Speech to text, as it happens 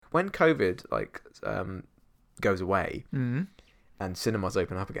when COVID goes away Mm. and cinemas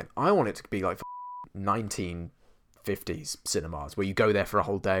open up again, I want it to be like 1950s cinemas where you go there for a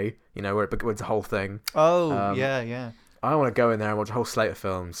whole day, where it's a whole thing. Oh, yeah. I want to go in there and watch a whole slate of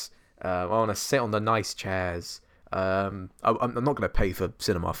films. I want to sit on the nice chairs. I'm not going to pay for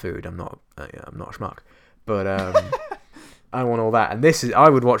cinema food. I'm not a schmuck, but I want all that. And I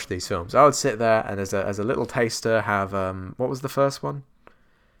would watch these films. I would sit there and as a little taster have what was the first one?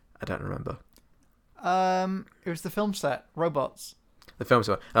 I don't remember. It was the film set, Robots. The film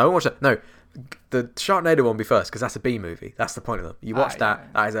set. I won't watch that. No, the Sharknado one be first because that's a B movie. That's the point of them. You watch that.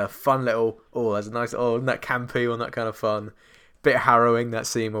 Yeah. That is a fun little. Oh, that's a nice. Oh, isn't that campy? And that kind of fun. Bit harrowing, that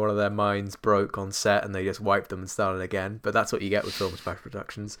scene where one of their minds broke on set and they just wiped them and started again. But that's what you get with film splash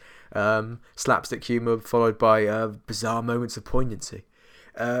productions. Slapstick humour followed by bizarre moments of poignancy.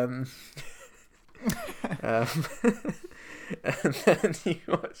 And then you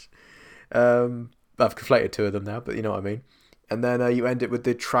watch... I've conflated two of them now, but you know what I mean. And then you end it with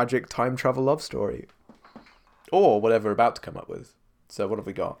the tragic time travel love story. Or whatever we're about to come up with. So what have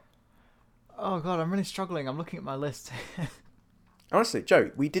we got? Oh, God, I'm really struggling. I'm looking at my list. Honestly,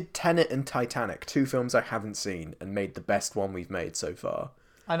 Joe, we did Tenet and Titanic, two films I haven't seen, and made the best one we've made so far.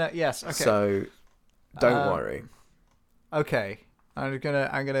 I know, yes, okay. So, don't worry. Okay. I'm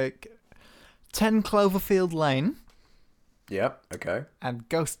gonna 10 Cloverfield Lane. Yep, okay. And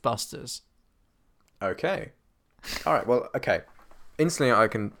Ghostbusters. Okay. Alright, well, okay. Instantly I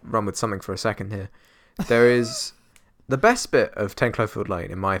can run with something for a second here. There is... the best bit of 10 Cloverfield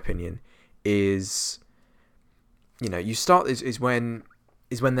Lane, in my opinion, is... you start is when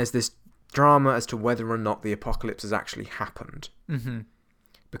there's this drama as to whether or not the apocalypse has actually happened. Mm-hmm.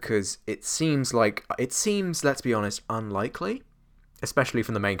 Because it seems, let's be honest, unlikely, especially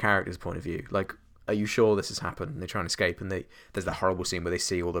from the main character's point of view. Like, are you sure this has happened? And they try and escape, and there's that horrible scene where they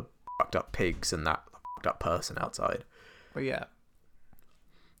see all the fucked up pigs and that fucked up person outside. Well, yeah.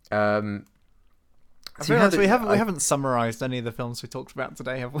 So we haven't summarised any of the films we talked about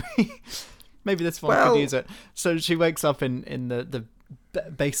today, have we? Maybe this one could use it. So she wakes up in the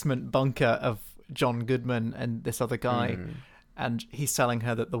basement bunker of John Goodman and this other guy, and he's telling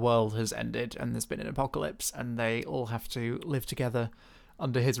her that the world has ended and there's been an apocalypse, and they all have to live together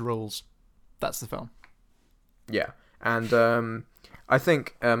under his rules. That's the film. Yeah, and I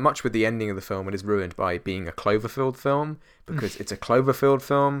think much with the ending of the film, it is ruined by being a Cloverfield film, because it's a Cloverfield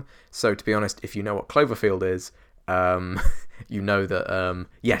film. So to be honest, if you know what Cloverfield is, you know that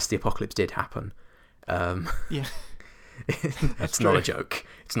yes, the apocalypse did happen. Yeah, it's not a joke.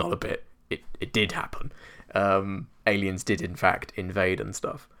 It's not a bit. It did happen. Aliens did in fact invade and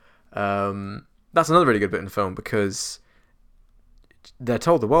stuff. That's another really good bit in the film, because they're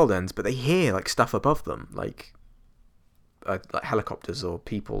told the world ends, but they hear like stuff above them, like helicopters or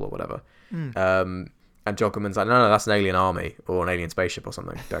people or whatever. And Joggerman's like, no, that's an alien army or an alien spaceship or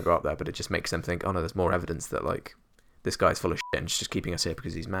something. Don't go up there. But it just makes them think, oh no, there's more evidence that like this guy's full of shit and just keeping us here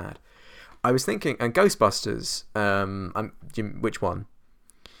because he's mad. I was thinking, and Ghostbusters, which one?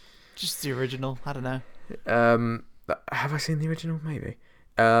 Just the original. I don't know. Have I seen the original? Maybe.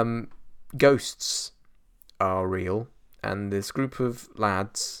 Ghosts are real, and this group of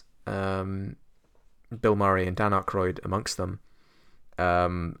lads, Bill Murray and Dan Aykroyd amongst them,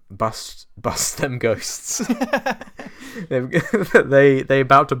 bust them ghosts. they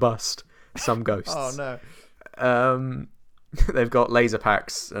about to bust some ghosts. Oh no. They've got laser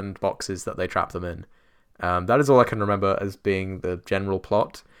packs and boxes that they trap them in. That is all I can remember as being the general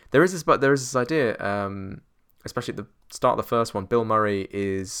plot. There is this idea, especially at the start of the first one, Bill Murray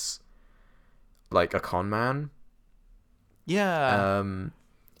is like a con man. Yeah.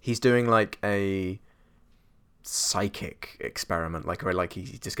 He's doing like a psychic experiment, like he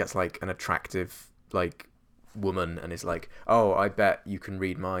just gets like an attractive like woman and is like, oh, I bet you can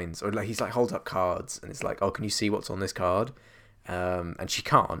read minds, or like he's like holds up cards and it's like, oh, can you see what's on this card? And she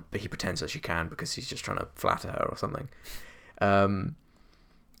can't, but he pretends that she can because he's just trying to flatter her or something.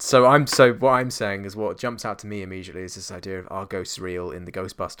 So what I'm saying is, what jumps out to me immediately is this idea of, are ghosts real in the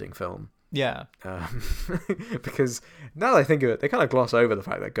ghost busting film? Yeah. Because now that I think of it, they kind of gloss over the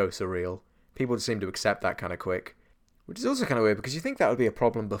fact that ghosts are real. People just seem to accept that kind of quick, which is also kind of weird, because you think that would be a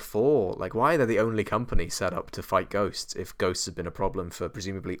problem before. Like, why are they the only company set up to fight ghosts if ghosts have been a problem for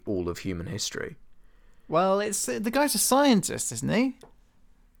presumably all of human history? Well, it's the guy's a scientist, isn't he?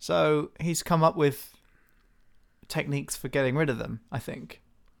 So he's come up with techniques for getting rid of them, I think.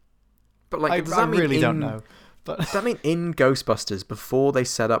 But like, I really don't know. But does that mean in Ghostbusters, before they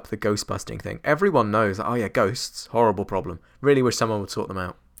set up the ghost busting thing, everyone knows that, oh yeah, ghosts, horrible problem. Really wish someone would sort them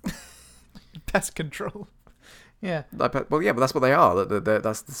out. Pest control. Yeah. Well, yeah, but that's what they are.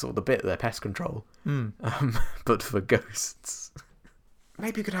 That's the sort of the bit. They're pest control. Mm. But for ghosts.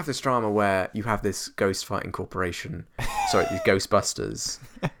 Maybe you could have this drama where you have this ghost fighting corporation. Sorry, these Ghostbusters.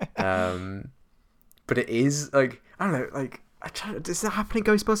 But it is like, I don't know, like, does that happen in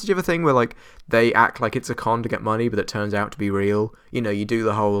Ghostbusters? Do you have a thing where like they act like it's a con to get money, but it turns out to be real? You know, you do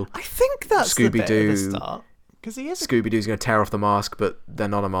the whole I think that's the bit Scooby-Doo. at the start. Because he is. Scooby-Doo's going to tear off the mask, but they're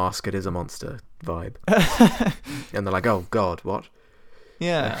not a mask, it is a monster vibe. And they're like, oh god, what?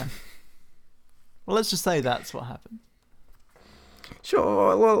 Yeah. Well, let's just say that's what happened.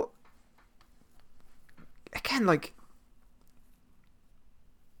 Sure, well, again, like,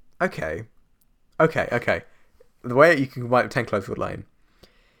 okay. The way you can combine 10 Cloverfield Lane,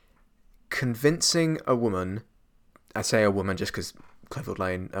 convincing a woman, I say a woman just because Cloverfield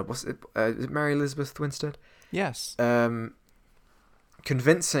Lane, is it Mary Elizabeth Winstead? Yes.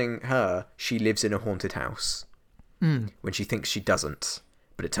 Convincing her she lives in a haunted house when she thinks she doesn't.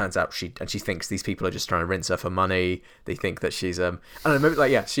 But it turns out she thinks these people are just trying to rinse her for money. They think that she's I don't know, maybe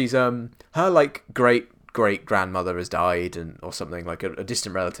like, yeah, she's her like great grandmother has died or something, like a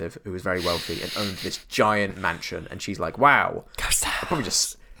distant relative who was very wealthy and owned this giant mansion, and she's like, wow, Ghost house. I'll probably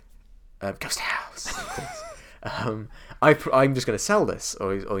just ghost house. I'm just going to sell this,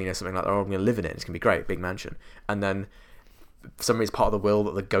 or you know, something like that, or I'm going to live in it. It's going to be great, big mansion. And then for some reason, part of the will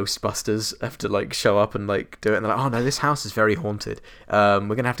that the Ghostbusters have to like show up and like do it, and they're like, oh no, this house is very haunted. We're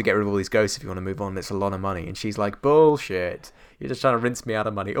going to have to get rid of all these ghosts if you want to move on. It's a lot of money. And she's like, bullshit. You're just trying to rinse me out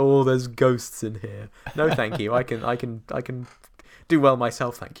of money. Oh, there's ghosts in here. No, thank you. I can do well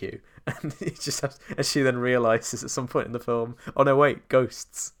myself, thank you. And it just has, and she then realizes at some point in the film, oh no, wait,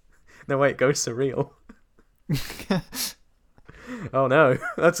 ghosts. No, wait, ghosts are real. Oh no,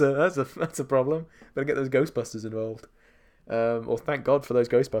 that's a problem. Better get those Ghostbusters involved. Well, thank God for those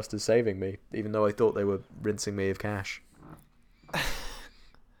Ghostbusters saving me, even though I thought they were rinsing me of cash.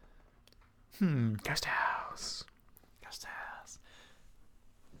 Ghost house.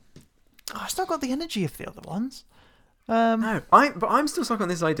 Oh, I still got the energy of the other ones. No, I'm still stuck on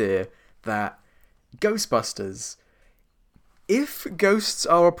this idea that Ghostbusters, if ghosts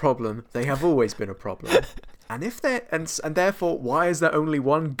are a problem, they have always been a problem. And if they're and therefore, why is there only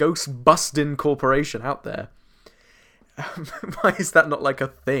one ghost-busting corporation out there? Why is that not like a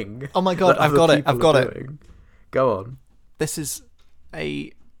thing? Oh my god, I've got it. Go on. This is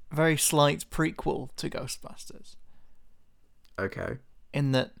a very slight prequel to Ghostbusters. Okay.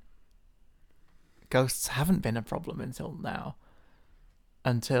 In that ghosts haven't been a problem until now.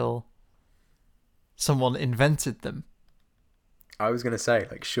 Until someone invented them. I was going to say,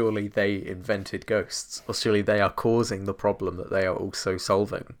 like, surely they invented ghosts, or surely they are causing the problem that they are also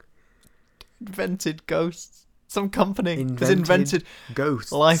solving. Invented ghosts? Some company has invented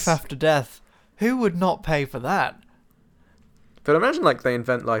ghosts. Life after death. Who would not pay for that? But imagine, like, they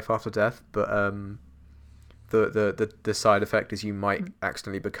invent life after death, but the side effect is you might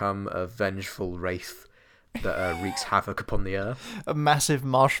accidentally become a vengeful wraith that wreaks havoc upon the earth. A massive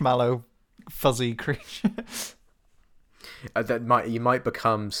marshmallow fuzzy creature. You might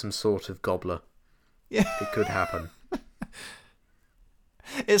become some sort of gobbler. Yeah, it could happen.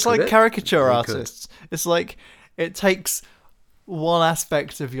 It's like caricature artists. It's like it takes one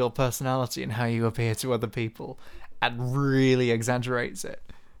aspect of your personality and how you appear to other people and really exaggerates it.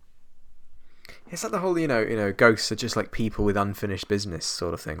 It's like the whole, you know, ghosts are just like people with unfinished business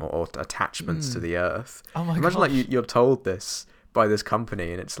sort of thing, or attachments to the earth. Oh my god! Imagine like you're told this by this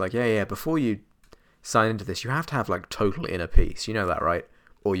company, and it's like, yeah, before you sign into this, you have to have like total inner peace. You know that, right?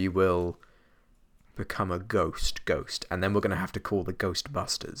 Or you will become a ghost, and then we're going to have to call the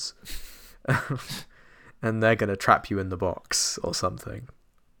Ghostbusters. And they're going to trap you in the box or something.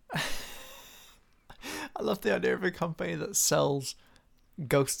 I love the idea of a company that sells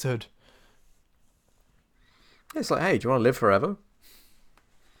ghosthood. It's like, hey, do you want to live forever?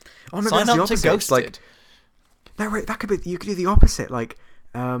 Oh no, sign that's up the opposite. to Ghosted. Like, no, wait, that could be. You could do the opposite. Like,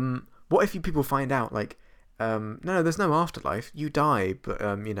 what if people find out, like, no, there's no afterlife. You die, but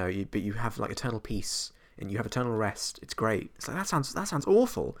you have like eternal peace and you have eternal rest. It's great. It's like that sounds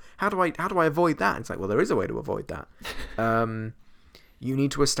awful. How do I avoid that? It's like, well, there is a way to avoid that. You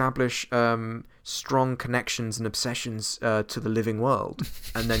need to establish strong connections and obsessions to the living world,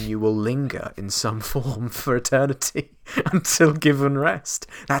 and then you will linger in some form for eternity until given rest.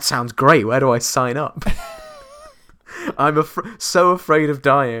 That sounds great. Where do I sign up? I'm so afraid of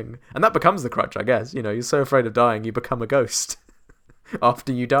dying. And that becomes the crutch, I guess. You know, you're so afraid of dying, you become a ghost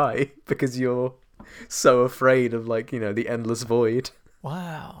after you die because you're so afraid of, like, you know, the endless void.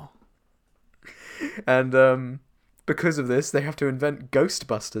 Wow. And because of this, they have to invent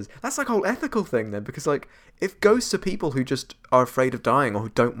Ghostbusters. That's like a whole ethical thing then, because like if ghosts are people who just are afraid of dying or who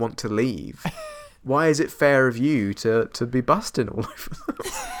don't want to leave, why is it fair of you to be busting all over them?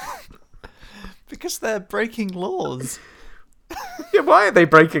 Because they're breaking laws. Yeah, why are they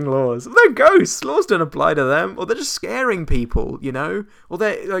breaking laws? They're ghosts. Laws don't apply to them. Or they're just scaring people, you know? Or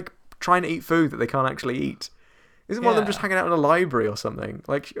they're like trying to eat food that they can't actually eat. Isn't one of them just hanging out in a library or something?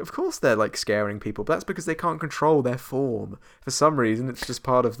 Like, of course they're like scaring people, but that's because they can't control their form. For some reason, it's just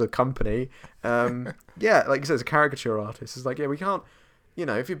part of the company. Yeah, like you said, it's a caricature artist. It's like, yeah, we can't, you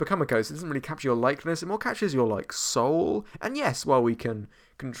know, if you become a ghost, it doesn't really capture your likeness. It more captures your like soul. And yes, while we can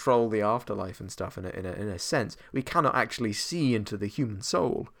control the afterlife and stuff in a sense, we cannot actually see into the human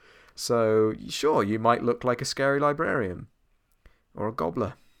soul. So sure, you might look like a scary librarian or a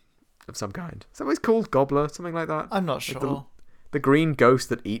gobbler of some kind. Is that what it's called? Gobbler, something like that? I'm not sure. Like the green ghost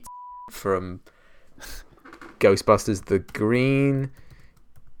that eats from Ghostbusters. The green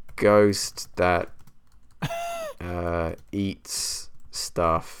ghost that eats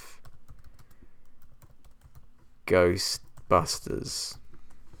stuff. Ghostbusters.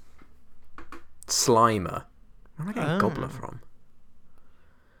 Slimer. Where am I getting Gobbler from?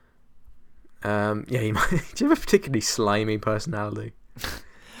 Yeah, you might. Do you have a particularly slimy personality?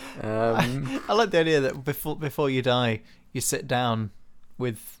 I like the idea that before you die, you sit down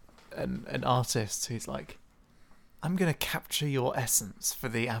with an artist who's like, I'm going to capture your essence for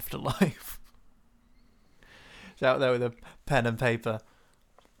the afterlife. He's out there with a pen and paper,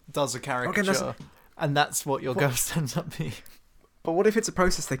 does a caricature, and that's what your ghost ends up being. But what if it's a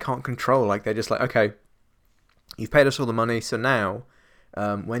process they can't control? Like, they're just like, okay, you've paid us all the money, so now,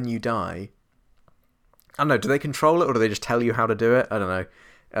 when you die, I don't know, do they control it, or do they just tell you how to do it? I don't know.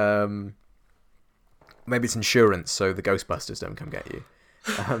 Maybe it's insurance, so the Ghostbusters don't come get you.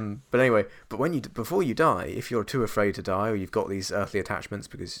 But anyway, before you die, if you're too afraid to die, or you've got these earthly attachments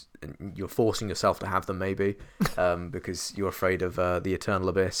because you're forcing yourself to have them, maybe, because you're afraid of the eternal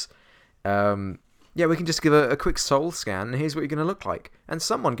abyss, yeah, we can just give a quick soul scan, and here's what you're going to look like. And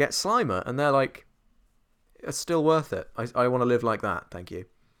someone gets Slimer, and they're like, it's still worth it. I want to live like that, thank you.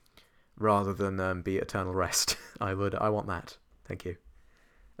 Rather than be eternal rest. I want that, thank you.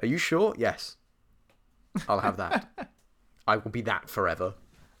 Are you sure? Yes. I'll have that. I will be that forever.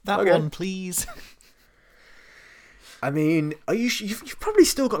 That one, please. I mean, you've probably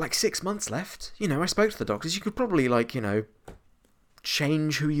still got like 6 months left. You know, I spoke to the doctors. You could probably, like, you know,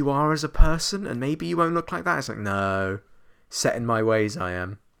 change who you are as a person, and maybe you won't look like that. It's like, no, set in my ways I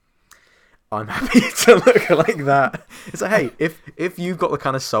am. I'm happy to look like that. It's like, hey, if you've got the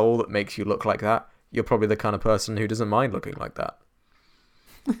kind of soul that makes you look like that, you're probably the kind of person who doesn't mind looking like that.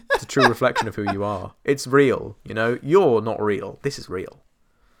 It's a true reflection of who you are. It's real, you know? You're not real. This is real.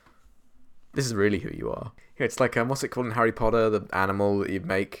 This is really who you are. It's like, what's it called in Harry Potter? The animal that you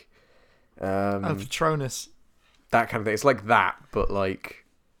make? Patronus. That kind of thing. It's like that, but like,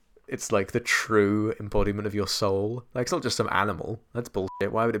 it's like the true embodiment of your soul. Like, it's not just some animal. That's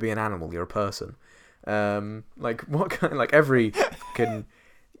bullshit. Why would it be an animal? You're a person. Like, what kind? Like, every can.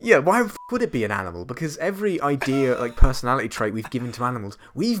 Yeah, why would it be an animal? Because every idea, like, personality trait we've given to animals,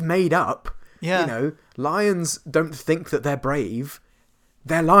 we've made up. Yeah. You know, lions don't think that they're brave.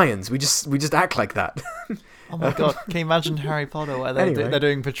 They're lions. We just act like that. Oh my god! Can you imagine Harry Potter where they're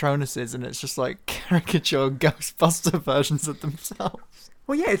doing Patronuses and it's just like caricature Ghostbuster versions of themselves?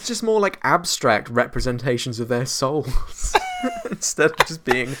 Well, yeah, it's just more like abstract representations of their souls instead of just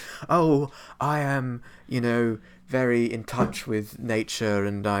being, oh, I am, you know, very in touch with nature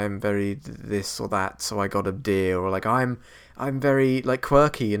and I am very this or that, so I got a deer, or like I'm very like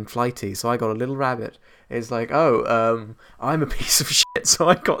quirky and flighty, so I got a little rabbit. It's like, oh, I'm a piece of shit, so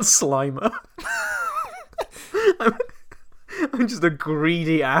I got Slimer. I'm just a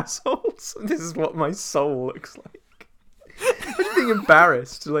greedy asshole. So this is what my soul looks like. I'm just being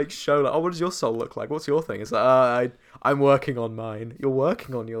embarrassed to like show like, oh, what does your soul look like? What's your thing? It's like, I'm working on mine. You're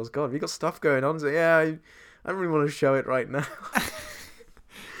working on yours. God, have you got stuff going on? So yeah, I don't really want to show it right now.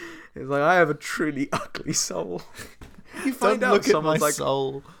 It's like, I have a truly ugly soul. You find out someone's like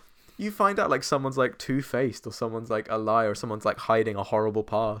soul. You find out like someone's like two-faced, or someone's like a liar, or someone's like hiding a horrible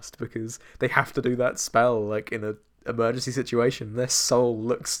past because they have to do that spell like in a emergency situation. Their soul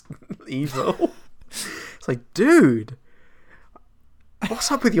looks evil. It's like, dude,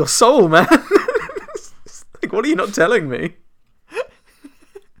 what's up with your soul, man? Like, what are you not telling me?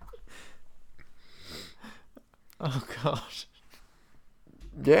 Oh gosh.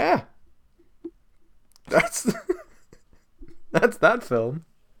 Yeah. That's that film.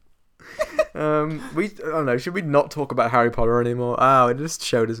 I don't know, should we not talk about Harry Potter anymore? Oh, it just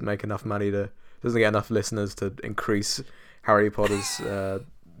show doesn't make enough money to doesn't get enough listeners to increase Harry Potter's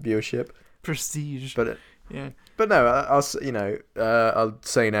viewership. Prestige. But yeah. But no, I'll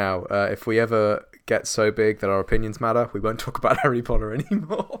say now, if we ever get so big that our opinions matter, we won't talk about Harry Potter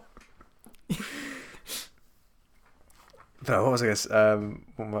anymore. But what was I guess?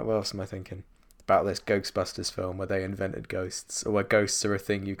 What else am I thinking about this Ghostbusters film where they invented ghosts, or where ghosts are a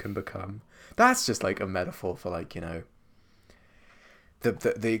thing you can become? That's just like a metaphor for like, you know,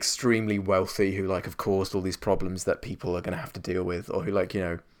 the extremely wealthy who like have caused all these problems that people are gonna have to deal with, or who like, you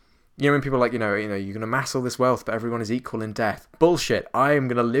know when people are like, you know, you can amass all this wealth, but everyone is equal in death. Bullshit. I am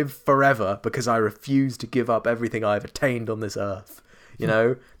gonna live forever because I refuse to give up everything I've attained on this earth. You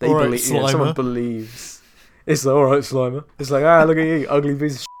know, they All right, believe. You know, someone believes. It's all right, Slimer. It's like, look at you, ugly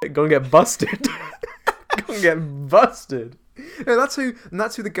piece of shit. Go and get busted. Go and get busted. Yeah, that's who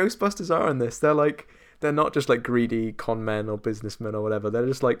the Ghostbusters are in this. They're not just like greedy con men or businessmen or whatever. They're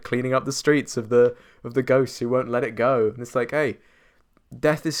just like cleaning up the streets of the ghosts who won't let it go. And it's like, hey,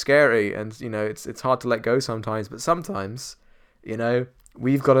 death is scary, and you know it's hard to let go sometimes. But sometimes, you know,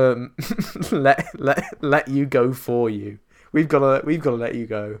 we've got to let you go for you. We've got to let you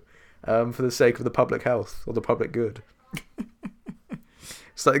go. For the sake of the public health or the public good.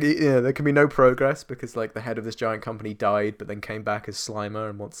 It's like, there can be no progress because like the head of this giant company died but then came back as Slimer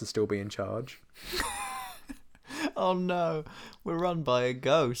and wants to still be in charge. Oh no, we're run by a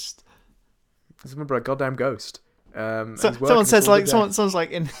ghost. Just remember a goddamn ghost. Someone says like someone's like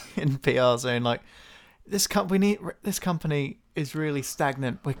in PR saying like this company is really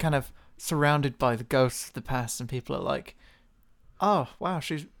stagnant. We're kind of surrounded by the ghosts of the past, and people are like, oh wow,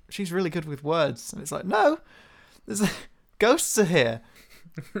 she's really good with words. And it's like, no, ghosts are here.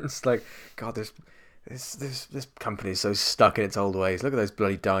 It's like, God, this company is so stuck in its old ways. Look at those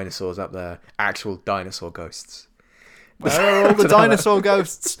bloody dinosaurs up there. Actual dinosaur ghosts. Where are all the dinosaur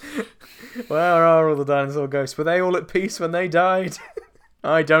ghosts? Where are all the dinosaur ghosts? Were they all at peace when they died?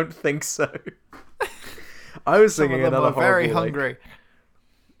 I don't think so. I was thinking another horrible, very hungry.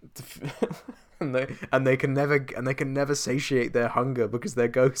 And they can never satiate their hunger because they're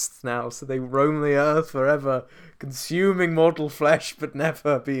ghosts now, so they roam the earth forever, consuming mortal flesh but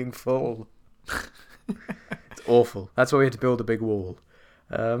never being full. It's awful. That's why we had to build a big wall.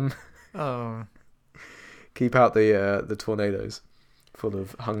 Keep out the tornadoes full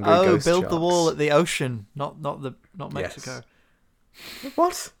of hungry ghost build sharks. the wall at the ocean, not Mexico. Yes.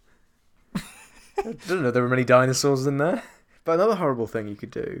 What? I don't know. There were many dinosaurs in there. But another horrible thing you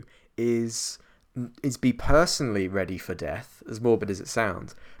could do is be personally ready for death, as morbid as it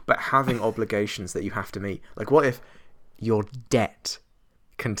sounds, but having obligations that you have to meet. Like, what if your debt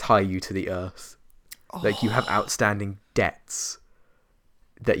can tie you to the earth? Like, you have outstanding debts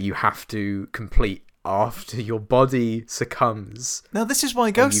that you have to complete after your body succumbs. Now, this is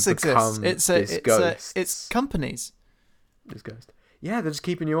why ghosts exist. It's companies. This ghost. Yeah, they're just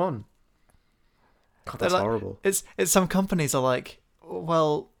keeping you on. God, that's horrible. It's some companies are like,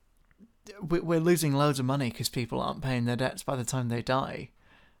 well, we're losing loads of money because people aren't paying their debts by the time they die.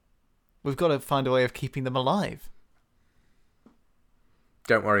 We've got to find a way of keeping them alive.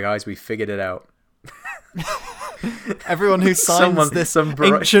 Don't worry, guys. We figured it out. Everyone who signs this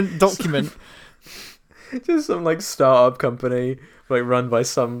ancient document. Just some like startup company like run by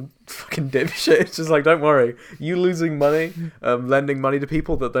some fucking dipshit. It's just like, don't worry, you losing money, lending money to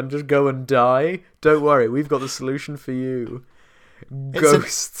people that then just go and die. Don't worry, we've got the solution for you.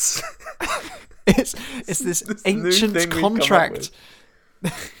 Ghosts. It's this ancient contract.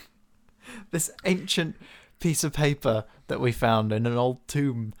 This ancient piece of paper that we found in an old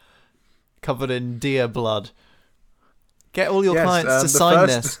tomb covered in deer blood. Get all your clients to sign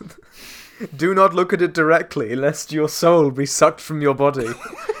this. Do not look at it directly, lest your soul be sucked from your body.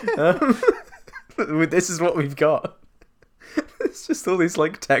 This is what we've got. It's just all these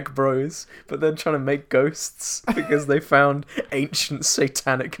like tech bros, but they're trying to make ghosts because they found ancient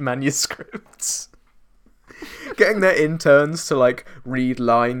satanic manuscripts. Getting their interns to like read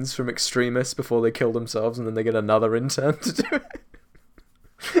lines from extremists before they kill themselves, and then they get another intern to do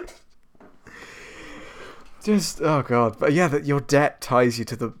it. Just, oh god. But yeah, that your debt ties you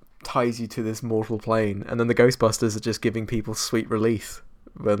to this mortal plane, and then the Ghostbusters are just giving people sweet relief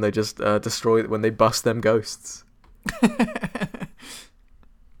when they just when they bust them ghosts.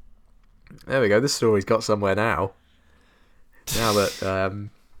 There we go. This story's got somewhere now. Now that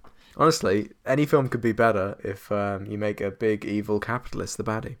honestly, any film could be better if you make a big evil capitalist the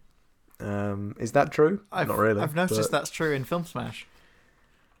baddie. Is that true? Not really. I've noticed that's true in Film Smash.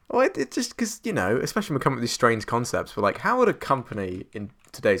 Well, it just because, you know, especially when we come up with these strange concepts, we're like, how would a company in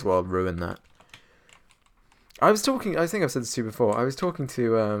today's world ruin that? I think I've said this to you before. I was talking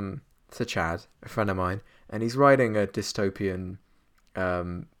to to Chad, a friend of mine, and he's writing a dystopian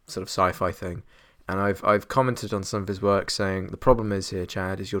sort of sci-fi thing. And I've commented on some of his work saying the problem is here,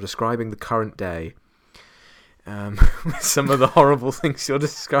 Chad, is you're describing the current day with some of the horrible things you're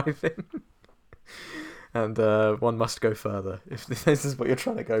describing. And one must go further if this is what you're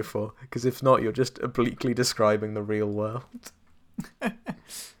trying to go for, because if not, you're just obliquely describing the real world. And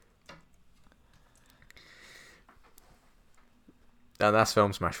that's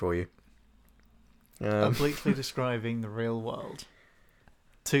Film Smash for you. Obliquely describing the real world.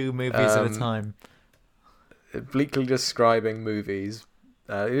 2 movies at a time. Obliquely describing movies.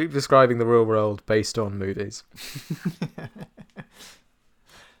 Describing the real world based on movies.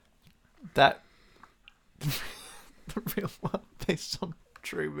 That... the real world based on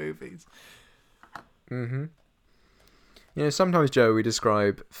true movies. Mm-hmm. You know, sometimes, Joe, we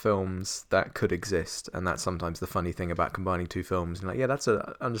describe films that could exist, and that's sometimes the funny thing about combining 2 films. And like, yeah, that's an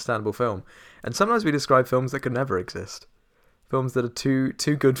understandable film. And sometimes we describe films that could never exist. Films that are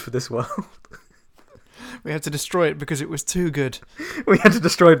too good for this world. We had to destroy it because it was too good. We had to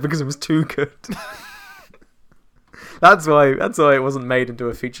destroy it because it was too good. That's why it wasn't made into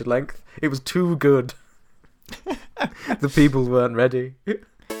a feature length. It was too good. The people weren't ready.